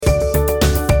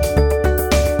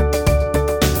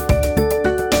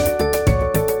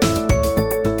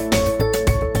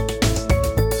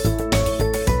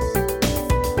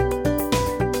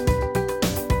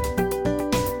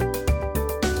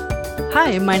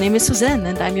my name is Suzanne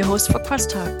and I'm your host for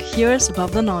Crosstalk. Here's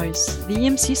Above the Noise, the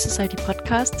EMC Society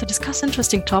podcast to discuss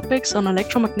interesting topics on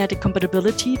electromagnetic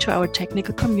compatibility to our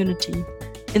technical community.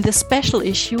 In this special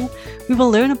issue, we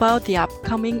will learn about the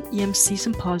upcoming EMC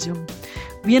Symposium.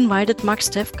 We invited Mark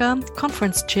Stefka,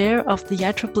 Conference Chair of the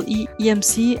IEEE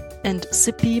EMC and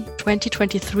SIPI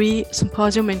 2023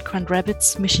 Symposium in Grand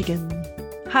Rapids, Michigan.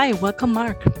 Hi, welcome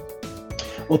Mark.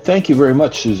 Well, thank you very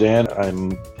much, Suzanne.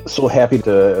 I'm so happy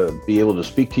to be able to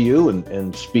speak to you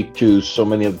and speak to so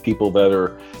many of the people that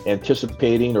are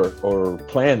anticipating or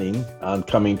planning on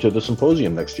coming to the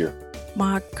symposium next year.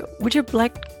 Mark, would you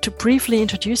like to briefly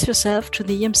introduce yourself to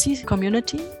the EMC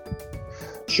community?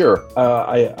 Sure.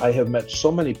 I have met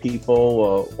so many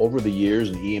people over the years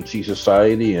in the EMC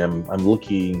Society, and I'm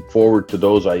looking forward to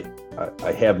those I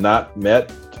have not met,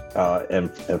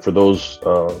 and for those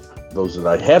that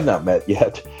I have not met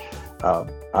yet.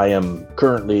 I am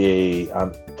currently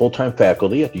on full-time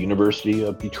faculty at the University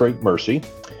of Detroit Mercy,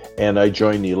 and I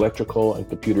joined the Electrical and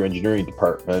Computer Engineering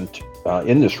Department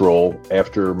in this role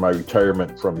after my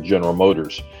retirement from General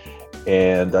Motors.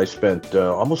 And I spent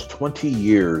almost 20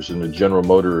 years in the General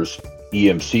Motors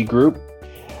EMC group.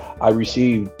 I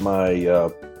received my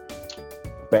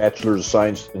Bachelor's of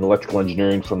Science in Electrical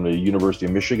Engineering from the University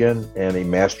of Michigan and a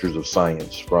Master's of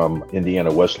Science from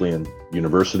Indiana Wesleyan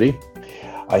University.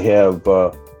 I have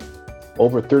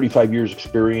over 35 years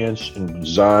experience in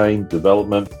design,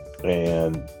 development,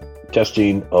 and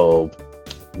testing of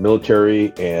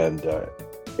military and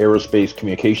aerospace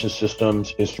communication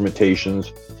systems,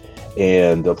 instrumentations,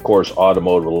 and of course,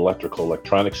 automotive, electrical,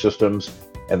 electronic systems.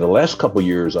 And the last couple of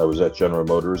years I was at General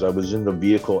Motors, I was in the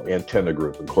vehicle antenna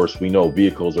group. Of course, we know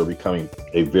vehicles are becoming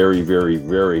a very, very,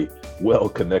 very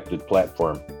well-connected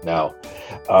platform now.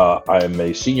 I'm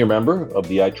a senior member of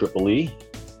the IEEE,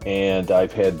 and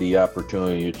I've had the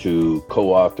opportunity to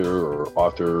co-author or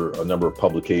author a number of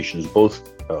publications, both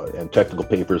and technical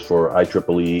papers for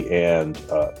IEEE and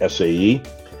SAE.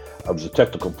 I was a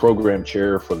technical program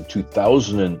chair for the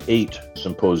 2008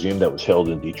 symposium that was held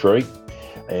in Detroit.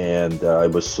 And I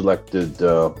was selected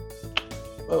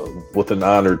with an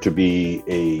honor to be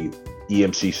a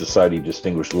EMC Society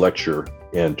Distinguished Lecturer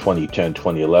in 2010,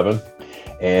 2011.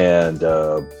 And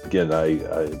again,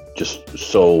 I just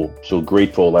so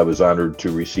grateful. I was honored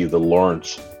to receive the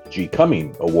Lawrence G.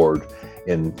 Cumming Award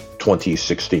in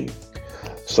 2016.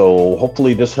 So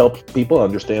hopefully this helps people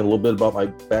understand a little bit about my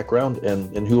background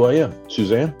and who I am.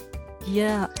 Suzanne?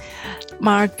 Yeah,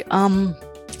 Mark,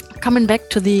 coming back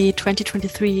to the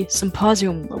 2023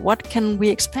 symposium, what can we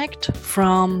expect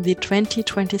from the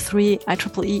 2023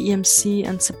 IEEE EMC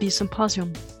and SIPI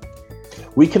symposium?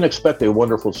 We can expect a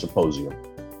wonderful symposium.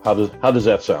 How does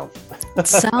that sound? It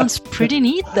sounds pretty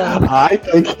neat, though. I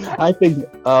think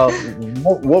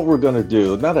what we're going to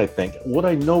do, what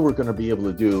I know we're going to be able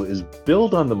to do is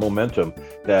build on the momentum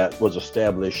that was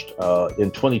established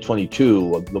in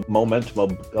 2022, the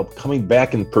momentum of coming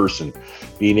back in person,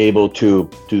 being able to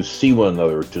see one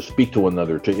another, to speak to one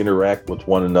another, to interact with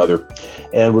one another.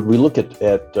 And when we look at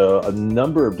a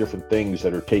number of different things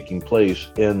that are taking place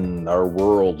in our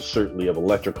world, certainly of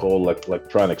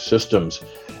electronic systems,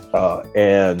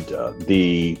 and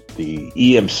the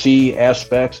EMC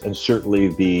aspects, and certainly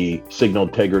the signal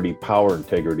integrity, power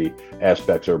integrity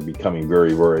aspects are becoming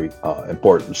very, very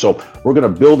important. So we're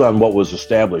going to build on what was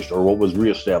established or what was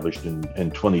reestablished in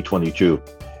 2022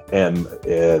 and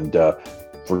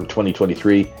for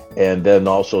 2023, and then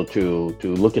also to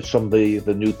look at some of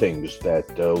the new things that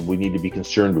we need to be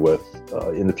concerned with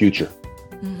in the future.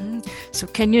 Mm-hmm. So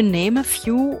can you name a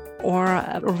few or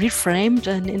reframed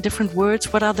in different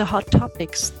words? What are the hot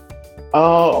topics?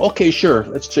 Okay, sure.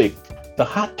 Let's see. The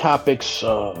hot topics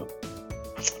are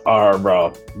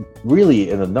really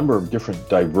in a number of different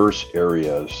diverse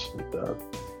areas. Of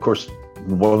course,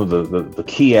 one of the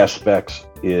key aspects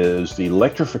is the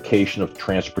electrification of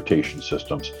transportation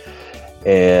systems.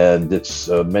 And it's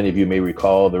many of you may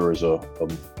recall there was a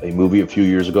movie a few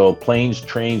years ago, Planes,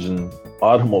 Trains, and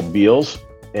Automobiles.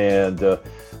 And of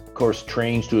course,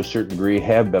 trains to a certain degree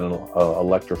have been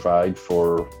electrified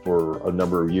for a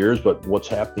number of years. But what's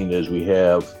happening is we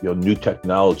have new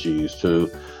technologies to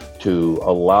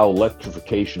allow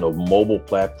electrification of mobile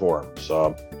platforms,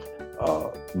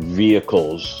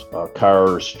 vehicles,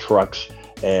 cars, trucks,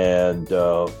 and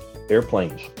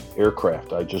airplanes,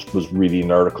 aircraft. I just was reading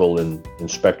an article in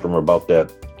Spectrum about that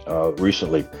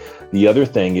recently. The other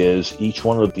thing is each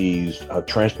one of these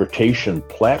transportation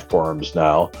platforms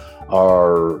now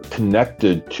are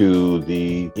connected to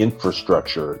the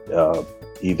infrastructure,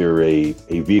 either a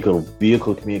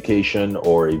vehicle communication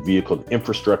or a vehicle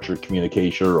infrastructure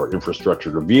communication or infrastructure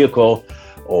to vehicle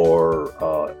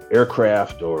or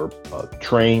aircraft or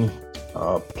train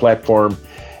platform.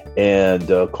 And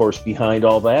of course, behind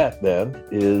all that then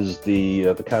is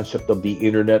the concept of the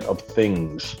Internet of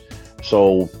Things.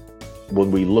 So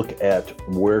when we look at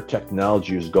where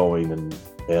technology is going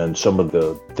and some of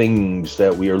the things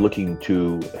that we are looking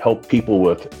to help people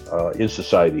with in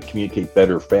society, communicate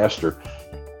better, faster,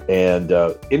 and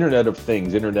Internet of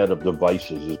Things, Internet of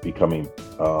Devices is becoming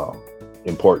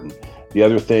important. The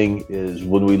other thing is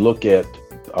when we look at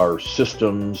our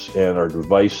systems and our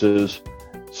devices,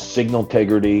 signal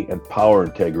integrity and power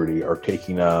integrity are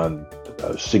taking on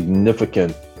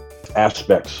significant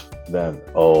aspects then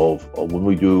of when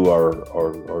we do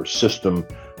our system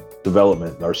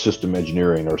development, our system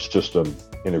engineering, our system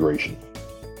integration.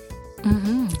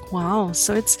 Mm-hmm. Wow.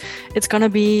 So it's going to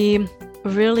be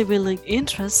really, really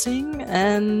interesting.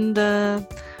 And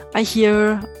I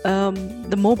hear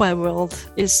the mobile world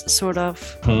is sort of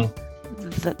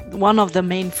one of the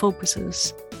main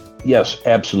focuses. Yes,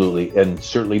 absolutely. And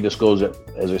certainly this goes,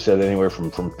 as I said, anywhere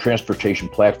from transportation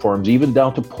platforms, even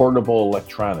down to portable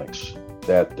electronics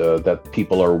that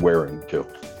people are wearing too.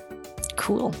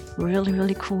 Cool. Really,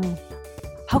 really cool.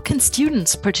 How can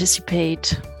students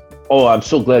participate? Oh, I'm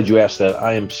so glad you asked that.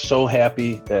 I am so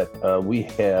happy that we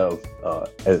have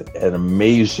an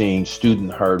amazing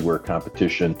student hardware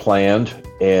competition planned,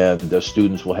 and the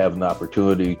students will have an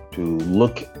opportunity to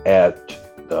look at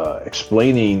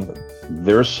explaining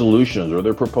their solutions or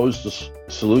their proposed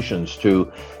solutions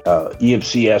to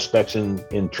EMC aspects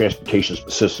in transportation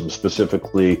systems,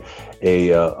 specifically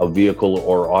a vehicle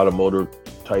or automotive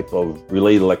type of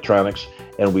related electronics.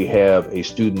 And we have a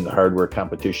student hardware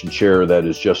competition chair that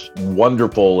is just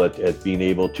wonderful at being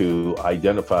able to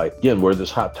identify, again, where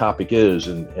this hot topic is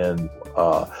and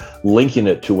linking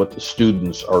it to what the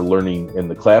students are learning in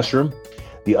the classroom.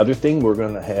 The other thing we're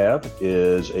going to have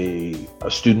is a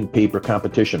student paper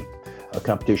competition, a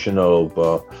competition of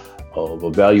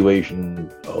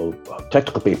evaluation of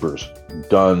technical papers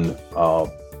done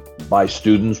by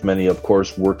students, many, of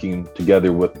course, working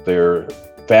together with their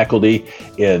faculty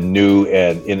in new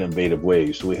and innovative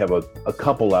ways. So we have a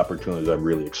couple opportunities I'm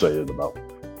really excited about.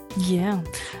 Yeah,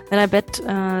 and I bet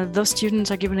those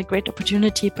students are given a great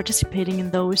opportunity participating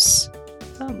in those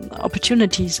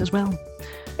opportunities as well.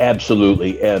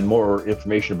 Absolutely, and more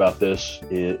information about this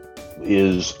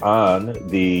is on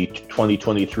the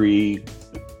 2023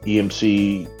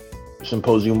 EMC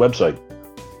Symposium website.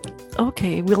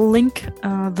 Okay, we'll link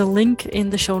the link in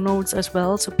the show notes as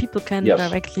well, so people can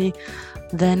directly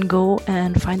then go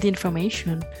and find the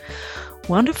information.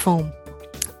 Wonderful.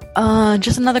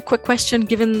 Just another quick question,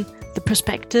 given the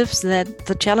perspectives that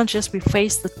the challenges we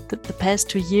faced the past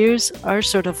 2 years are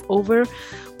sort of over,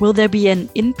 will there be an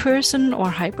in-person or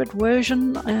hybrid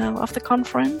version of the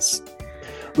conference?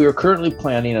 We are currently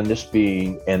planning on this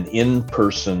being an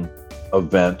in-person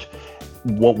event.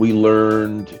 What we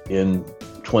learned in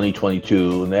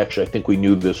 2022, and actually I think we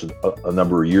knew this a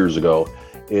number of years ago,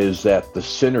 is that the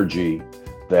synergy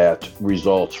that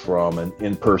results from an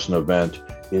in-person event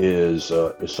is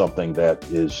something that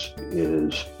is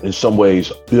in some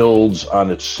ways builds on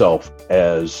itself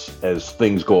as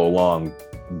things go along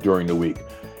during the week.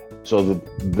 So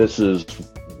this is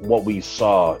what we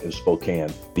saw in Spokane.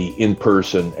 The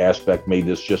in-person aspect made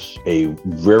this just a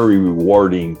very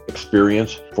rewarding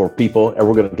experience for people, and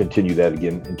we're going to continue that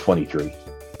again in 23.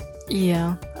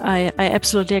 Yeah, I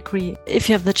absolutely agree. If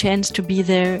you have the chance to be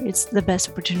there, it's the best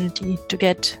opportunity to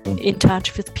get in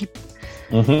touch with people.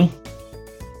 Mm-hmm.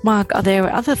 Mark, are there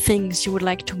other things you would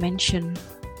like to mention?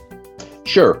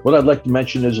 Sure. What I'd like to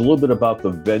mention is a little bit about the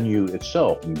venue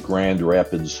itself in Grand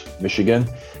Rapids, Michigan.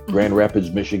 Grand Rapids,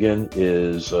 Michigan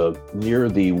is near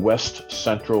the west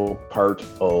central part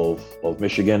of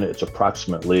Michigan. It's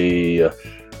approximately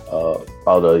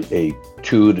about a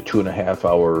 2 to 2.5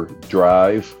 hour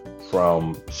drive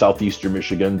from southeastern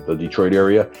Michigan, the Detroit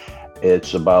area.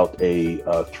 It's about a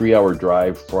 3-hour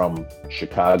drive from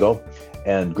Chicago.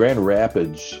 And Grand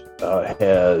Rapids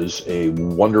has a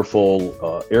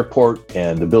wonderful airport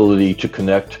and ability to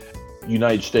connect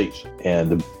United States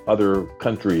and other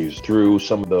countries through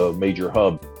some of the major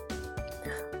hubs.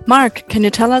 Mark, can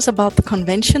you tell us about the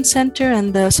convention center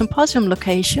and the symposium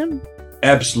location?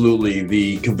 Absolutely.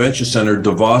 The convention center,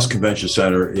 DeVos Convention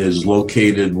Center, is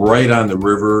located right on the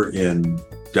river in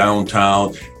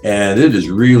downtown, and it is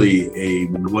really a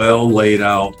well laid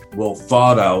out, well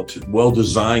thought out, well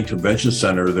designed convention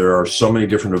center. There are so many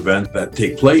different events that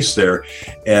take place there,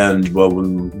 and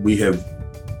we have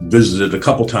visited a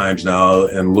couple times now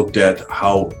and looked at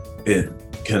how it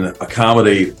can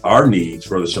accommodate our needs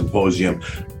for the symposium,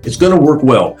 it's going to work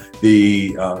well.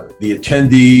 The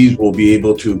attendees will be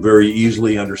able to very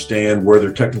easily understand where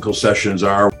their technical sessions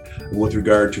are with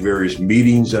regard to various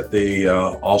meetings that they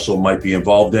also might be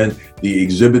involved in. The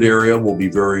exhibit area will be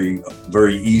very,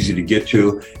 very easy to get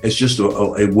to. It's just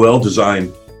a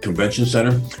well-designed convention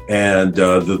center, and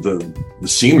the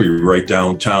scenery right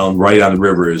downtown, right on the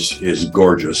river, is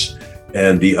gorgeous.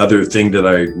 And the other thing that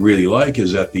I really like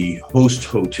is that the host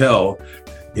hotel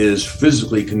is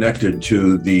physically connected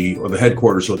to the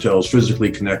headquarters hotel is physically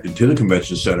connected to the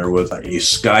convention center with a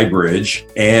sky bridge,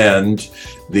 and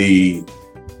the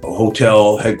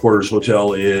headquarters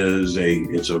hotel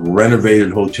it's a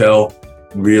renovated hotel,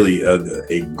 really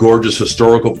a gorgeous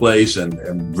historical place, and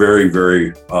very,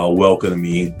 very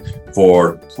welcoming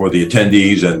for the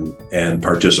attendees and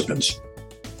participants.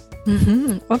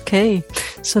 Okay,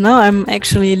 so now I'm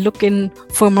actually looking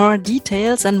for more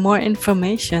details and more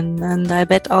information, and I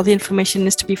bet all the information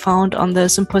is to be found on the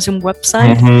symposium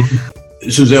website.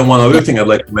 Suzanne, one other thing I'd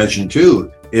like to mention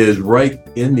too is right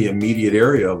in the immediate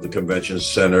area of the convention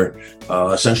center,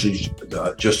 essentially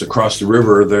just across the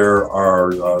river, there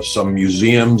are some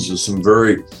museums and some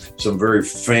very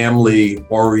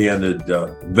family-oriented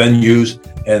venues,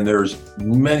 and there's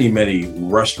many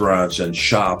restaurants and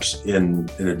shops in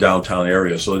the downtown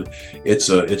area. So it's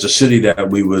a city that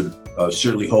we would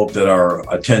certainly hope that our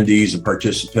attendees and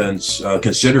participants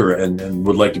consider and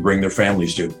would like to bring their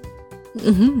families to.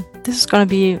 This is going to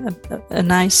be a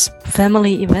nice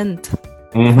family event.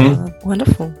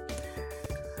 Wonderful.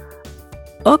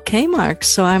 Okay, Mark.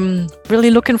 So I'm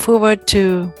really looking forward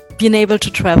to being able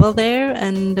to travel there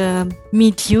and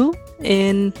meet you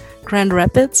in Grand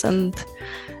Rapids and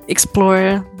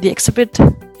explore the exhibit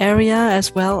area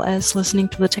as well as listening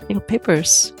to the technical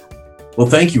papers. Well,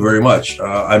 thank you very much.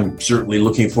 I'm certainly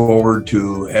looking forward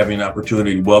to having an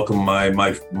opportunity to welcome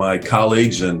my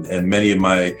colleagues and many of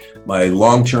my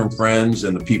long-term friends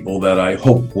and the people that I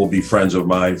hope will be friends of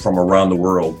mine from around the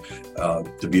world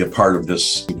to be a part of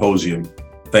this symposium.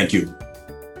 Thank you.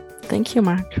 Thank you,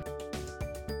 Mark.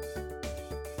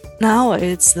 Now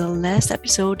it's the last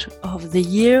episode of the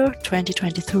year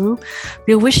 2023.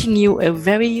 We're wishing you a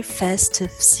very festive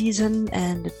season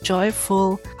and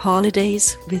joyful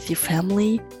holidays with your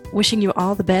family. Wishing you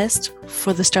all the best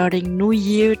for the starting new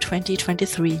year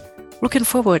 2023. Looking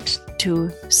forward to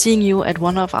seeing you at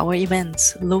one of our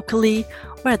events locally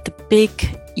or at the big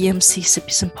EMC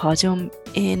SIPI Symposium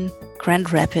in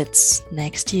Grand Rapids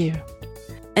next year.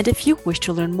 And if you wish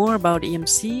to learn more about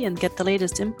EMC and get the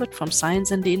latest input from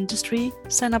science and the industry,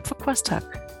 sign up for Crosstalk.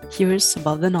 Here's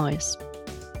Above the Noise.